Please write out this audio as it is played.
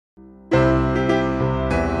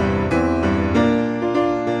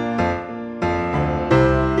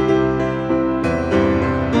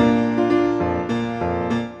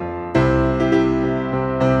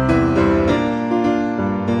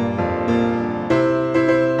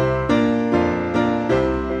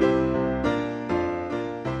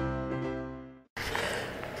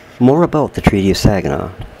More about the Treaty of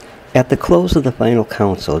Saginaw. At the close of the final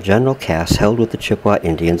council, General Cass held with the Chippewa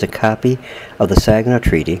Indians a copy of the Saginaw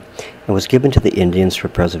Treaty and was given to the Indians for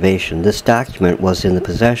preservation. This document was in the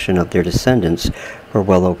possession of their descendants for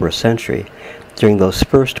well over a century. During those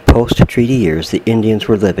first post-treaty years, the Indians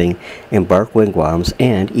were living in bark wigwams,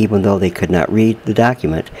 and even though they could not read the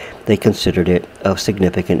document, they considered it of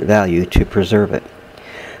significant value to preserve it.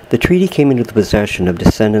 The treaty came into the possession of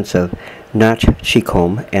descendants of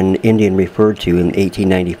Notchicombe, an Indian referred to in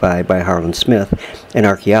 1895 by Harlan Smith, an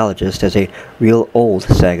archaeologist, as a real old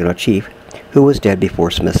Saginaw chief who was dead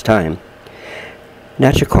before Smith's time.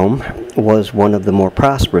 Notchicombe was one of the more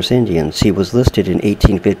prosperous Indians. He was listed in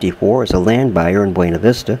 1854 as a land buyer in Buena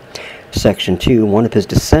Vista. Section 2, one of his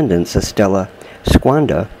descendants, Estella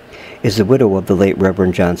Squanda, is the widow of the late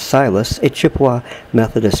Reverend John Silas, a Chippewa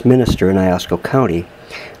Methodist minister in Iosco County.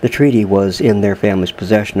 The treaty was in their family's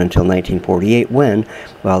possession until 1948 when,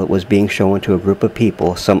 while it was being shown to a group of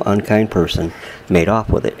people, some unkind person made off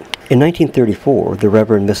with it. In 1934, the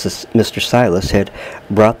Reverend Mr. Silas had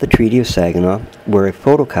brought the Treaty of Saginaw, where a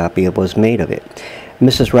photocopy was made of it.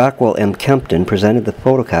 Mrs. Rockwell M. Kempton presented the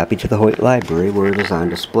photocopy to the Hoyt Library, where it was on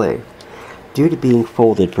display. Due to being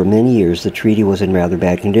folded for many years, the treaty was in rather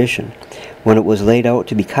bad condition. When it was laid out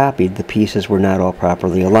to be copied, the pieces were not all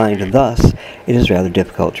properly aligned, and thus it is rather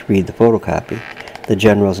difficult to read the photocopy. The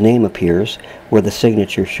general's name appears where the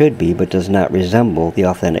signature should be, but does not resemble the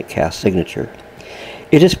authentic Cass signature.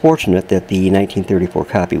 It is fortunate that the 1934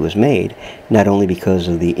 copy was made, not only because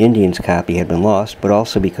of the Indians' copy had been lost, but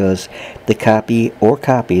also because the copy or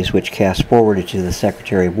copies which Cass forwarded to the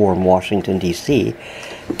Secretary of War in Washington, D.C.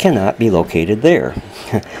 cannot be located there.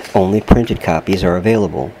 Only printed copies are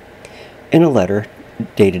available. In a letter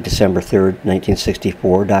dated December 3,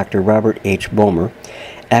 1964, Dr. Robert H. Boehmer,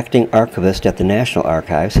 acting archivist at the National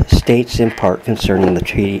Archives, states in part concerning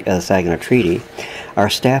the Saginaw Treaty, "Our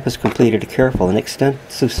staff has completed a careful and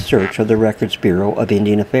extensive search of the Records Bureau of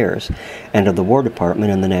Indian Affairs and of the War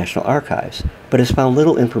Department and the National Archives, but has found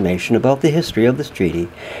little information about the history of this treaty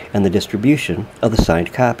and the distribution of the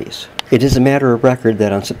signed copies." It is a matter of record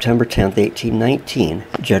that on September 10, 1819,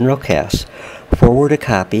 General Cass forwarded a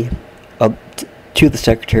copy to the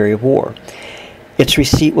Secretary of War. Its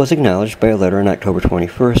receipt was acknowledged by a letter on October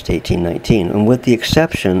 21, 1819, and with the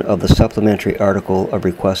exception of the supplementary article of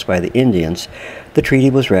request by the Indians, the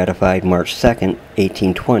treaty was ratified March 2,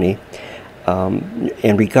 1820.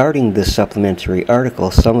 And regarding this supplementary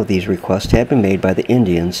article, some of these requests had been made by the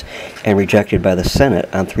Indians and rejected by the Senate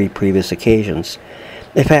on 3 previous occasions.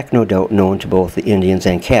 A fact no doubt known to both the Indians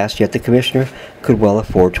and Cass, yet the Commissioner could well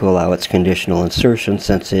afford to allow its conditional insertion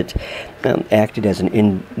since it acted as an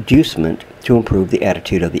inducement to improve the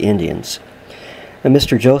attitude of the Indians.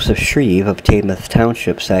 Mr. Joseph Shreve of Tamath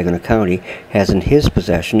Township, Saginaw County, has in his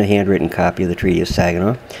possession a handwritten copy of the Treaty of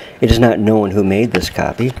Saginaw. It is not known who made this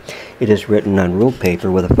copy. It is written on ruled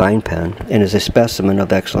paper with a fine pen and is a specimen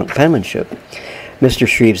of excellent penmanship. Mr.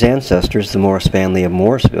 Shreve's ancestors, the Morris family of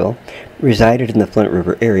Morrisville, resided in the Flint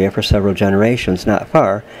River area for several generations not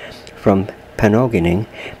far from Panoganing,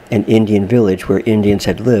 an Indian village where Indians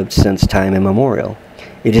had lived since time immemorial.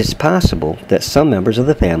 It is possible that some members of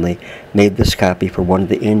the family made this copy for one of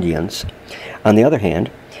the Indians. On the other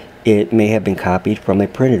hand, it may have been copied from a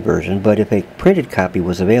printed version, but if a printed copy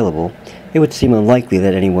was available, it would seem unlikely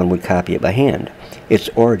that anyone would copy it by hand. Its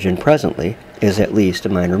origin presently is at least a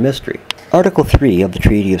minor mystery. Article 3 of the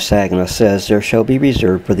Treaty of Saginaw says, "There shall be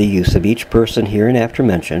reserved for the use of each person hereinafter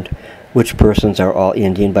mentioned, which persons are all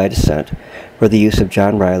Indian by descent, for the use of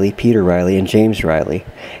John Riley, Peter Riley, and James Riley,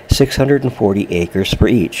 640 acres for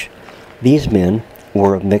each. These men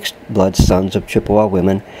were of mixed blood sons of Chippewa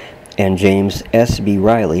women, and James S.B.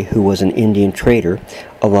 Riley, who was an Indian trader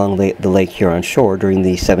along the Lake Huron shore during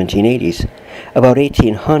the 1780s. About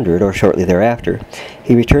 1800, or shortly thereafter,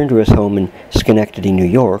 he returned to his home in Schenectady, New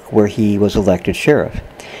York, where he was elected sheriff.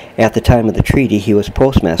 At the time of the treaty, he was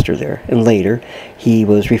postmaster there, and later he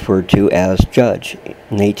was referred to as judge.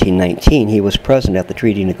 In 1819, he was present at the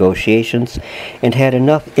treaty negotiations and had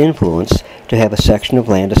enough influence to have a section of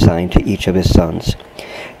land assigned to each of his sons.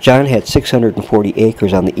 John had 640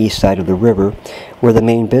 acres on the east side of the river, where the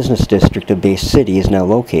main business district of Bay City is now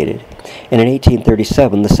located. And in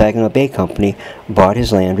 1837, the Saginaw Bay Company bought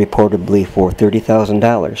his land reportedly for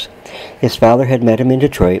 $30,000. His father had met him in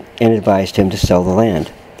Detroit and advised him to sell the land.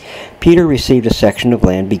 Peter received a section of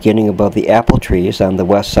land beginning above the apple trees on the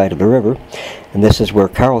west side of the river, and this is where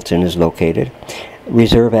Carlton is located.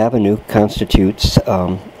 Reserve Avenue constitutes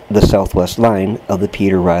the southwest line of the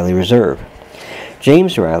Peter Riley Reserve.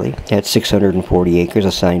 James Riley had 640 acres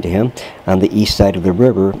assigned to him on the east side of the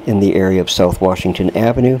river in the area of South Washington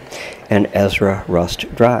Avenue and Ezra Rust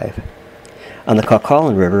Drive. On the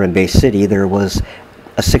Caucalan River in Bay City, there was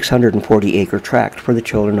a 640-acre tract for the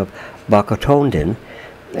children of Bakotondin.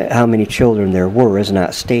 How many children there were is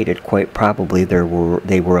not stated. Quite probably they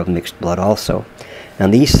were of mixed blood also.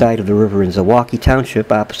 On the east side of the river in Zilwaukee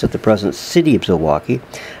Township, opposite the present city of Zilwaukee,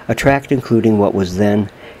 a tract including what was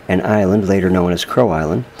then an island, later known as Crow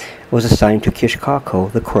Island, was assigned to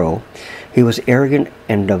Kishkako the Crow. He was arrogant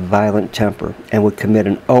and of violent temper, and would commit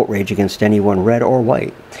an outrage against anyone red or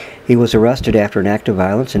white. He was arrested after an act of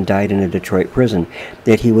violence and died in a Detroit prison,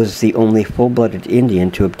 yet he was the only full-blooded Indian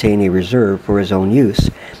to obtain a reserve for his own use,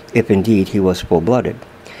 if indeed he was full-blooded.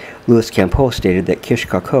 Louis Campeau stated that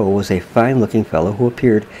Kishkako was a fine-looking fellow who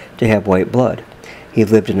appeared to have white blood. He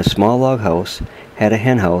lived in a small log house, had a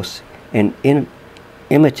hen house, and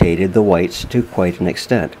imitated the whites to quite an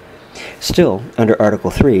extent. Still, under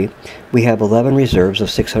Article 3, we have 11 reserves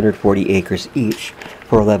of 640 acres each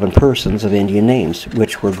for 11 persons of Indian names,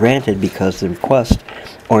 which were granted because of the request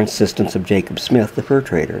or insistence of Jacob Smith, the fur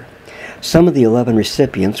trader. Some of the 11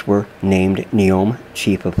 recipients were named Neome,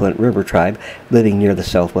 chief of Flint River tribe, living near the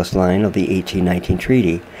southwest line of the 1819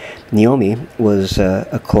 treaty. Neome was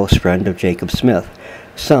a close friend of Jacob Smith.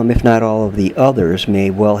 Some, if not all of the others, may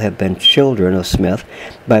well have been children of Smith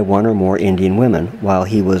by one or more Indian women. While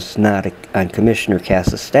he was not on Commissioner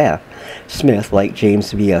Cass's staff, Smith, like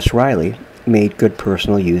James V.S. Riley, made good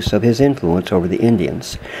personal use of his influence over the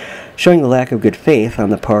Indians. Showing the lack of good faith on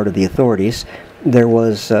the part of the authorities, there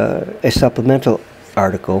was a supplemental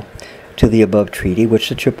article to the above treaty which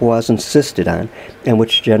the Chippewas insisted on, and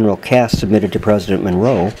which General Cass submitted to President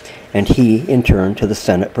Monroe, and he, in turn, to the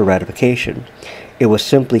Senate for ratification. It was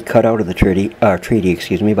simply cut out of the treaty by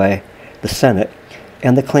the Senate,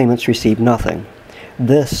 and the claimants received nothing.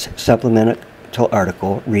 This supplemental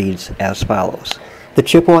article reads as follows. The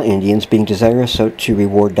Chippewa Indians, being desirous to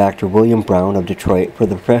reward Dr. William Brown of Detroit for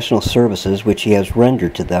the professional services which he has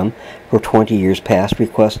rendered to them for 20 years past,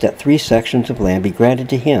 request that 3 sections of land be granted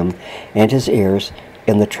to him and his heirs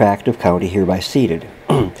in the tract of county hereby ceded.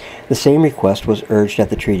 The same request was urged at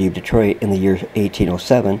the Treaty of Detroit in the year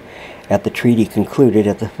 1807, at the treaty concluded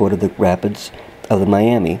at the foot of the rapids of the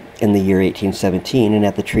Miami in the year 1817, and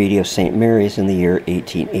at the Treaty of St. Mary's in the year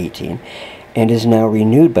 1818, and is now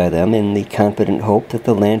renewed by them in the confident hope that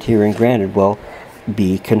the land herein granted will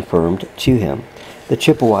be confirmed to him. The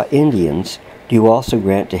Chippewa Indians do also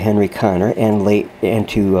grant to Henry Connor and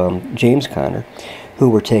to James Connor, who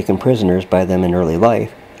were taken prisoners by them in early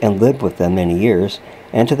life and lived with them many years,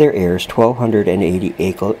 and to their heirs 1,280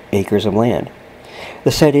 acres of land.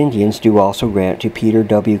 The said Indians do also grant to Peter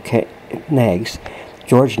W. Knaggs,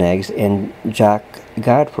 George Knaggs, and Jock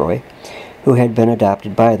Godfroy, who had been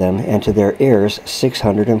adopted by them, and to their heirs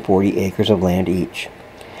 640 acres of land each.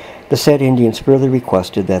 The said Indians further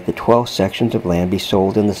requested that the 12 sections of land be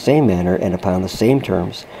sold in the same manner and upon the same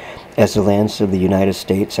terms as the lands of the United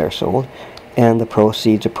States are sold, and the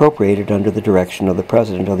proceeds appropriated under the direction of the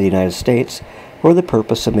President of the United States for the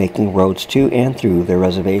purpose of making roads to and through their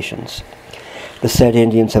reservations. The said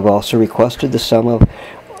Indians have also requested the sum of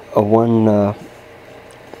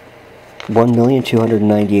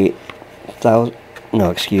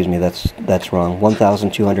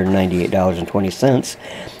 $1,298.20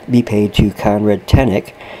 be paid to Conrad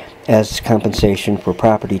Tennick as compensation for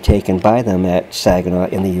property taken by them at Saginaw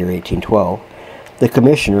in the year 1812. The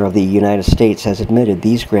Commissioner of the United States has admitted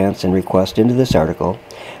these grants and requests into this article,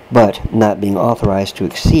 but not being authorized to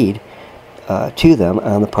accede to them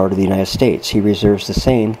on the part of the United States, he reserves the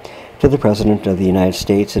same to the President of the United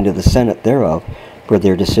States and to the Senate thereof for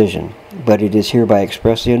their decision. But it is hereby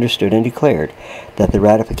expressly understood and declared that the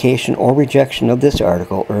ratification or rejection of this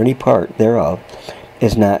article or any part thereof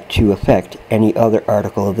is not to affect any other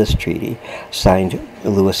article of this treaty. Signed,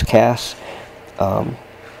 Louis Cass,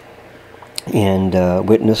 and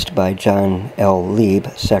witnessed by John L.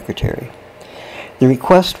 Lieb, Secretary. The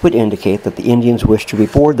request would indicate that the Indians wished to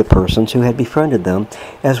reward the persons who had befriended them,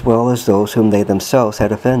 as well as those whom they themselves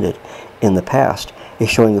had offended in the past, a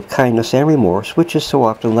showing of kindness and remorse which is so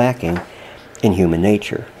often lacking in human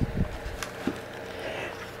nature.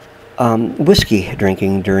 Whiskey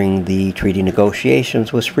drinking during the treaty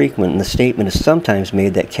negotiations was frequent, and the statement is sometimes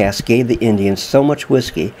made that Cass gave the Indians so much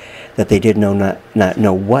whiskey that they did not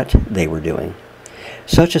know what they were doing.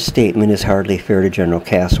 Such a statement is hardly fair to General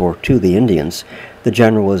Cass or to the Indians. The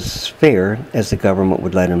general was fair, as the government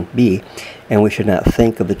would let him be, and we should not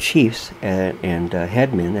think of the chiefs and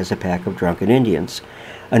headmen as a pack of drunken Indians.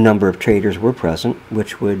 A number of traders were present,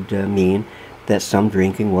 which would mean that some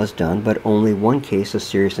drinking was done, but only one case of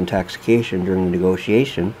serious intoxication during the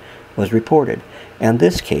negotiation was reported, and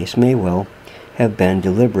this case may well have been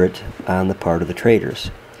deliberate on the part of the traders.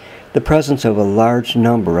 The presence of a large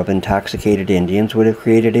number of intoxicated Indians would have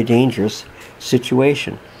created a dangerous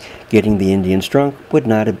situation. Getting the Indians drunk would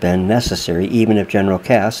not have been necessary, even if General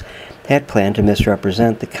Cass had planned to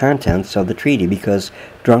misrepresent the contents of the treaty, because,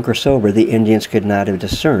 drunk or sober, the Indians could not have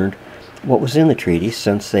discerned what was in the treaty,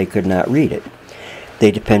 since they could not read it.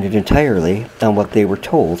 They depended entirely on what they were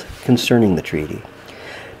told concerning the treaty.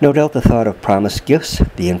 No doubt the thought of promised gifts,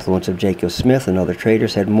 the influence of Jacob Smith and other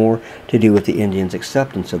traders, had more to do with the Indians'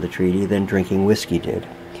 acceptance of the treaty than drinking whiskey did.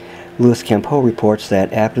 Louis Campeau reports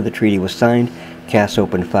that after the treaty was signed, Cass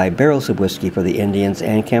opened 5 barrels of whiskey for the Indians,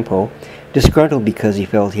 and Campeau, disgruntled because he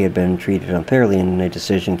felt he had been treated unfairly in a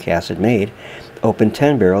decision Cass had made, opened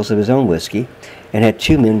 10 barrels of his own whiskey and had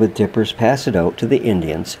 2 men with dippers pass it out to the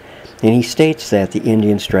Indians, and he states that the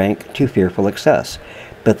Indians drank to fearful excess.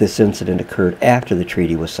 But this incident occurred after the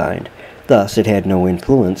treaty was signed. Thus, it had no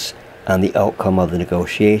influence on the outcome of the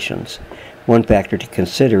negotiations. One factor to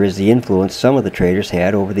consider is the influence some of the traders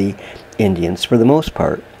had over the Indians. For the most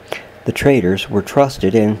part, the traders were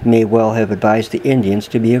trusted and may well have advised the Indians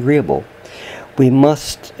to be agreeable. We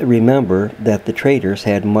must remember that the traders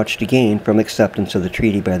had much to gain from acceptance of the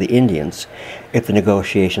treaty by the Indians. If the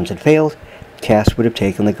negotiations had failed, Cass would have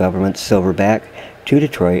taken the government's silver back to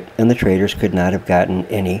Detroit, and the traders could not have gotten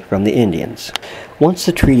any from the Indians. Once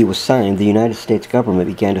the treaty was signed, the United States government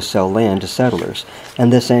began to sell land to settlers,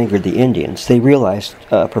 and this angered the Indians. They realized,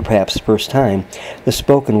 perhaps first time, the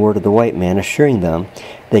spoken word of the white man assuring them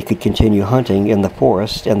they could continue hunting in the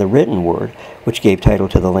forest, and the written word, which gave title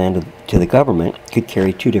to the land to the government, could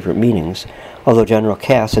carry 2 different meanings. Although General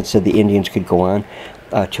Cass had said the Indians could go on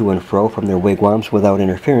to and fro from their wigwams without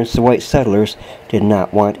interference, the white settlers did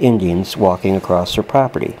not want Indians walking across their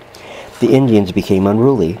property. The Indians became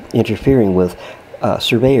unruly, interfering with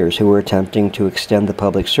surveyors who were attempting to extend the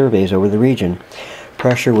public surveys over the region.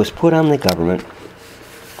 Pressure was put on the government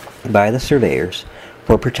by the surveyors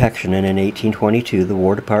for protection, and in 1822 the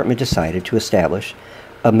War Department decided to establish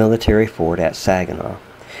a military fort at Saginaw.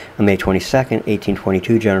 On May 22,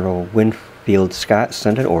 1822, General Winfield Scott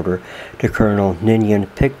sent an order to Colonel Ninian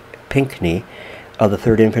Pinckney of the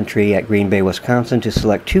 3rd Infantry at Green Bay, Wisconsin, to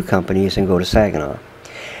select 2 companies and go to Saginaw.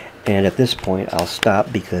 And at this point I'll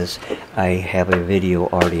stop because I have a video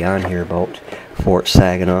already on here about Fort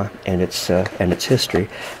Saginaw and its history,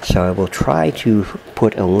 so I will try to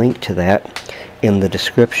put a link to that in the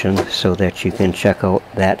description so that you can check out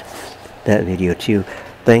that video too.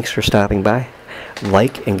 Thanks for stopping by.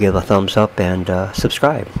 Like and give a thumbs up and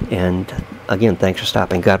subscribe. And again, thanks for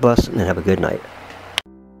stopping. God bless and have a good night.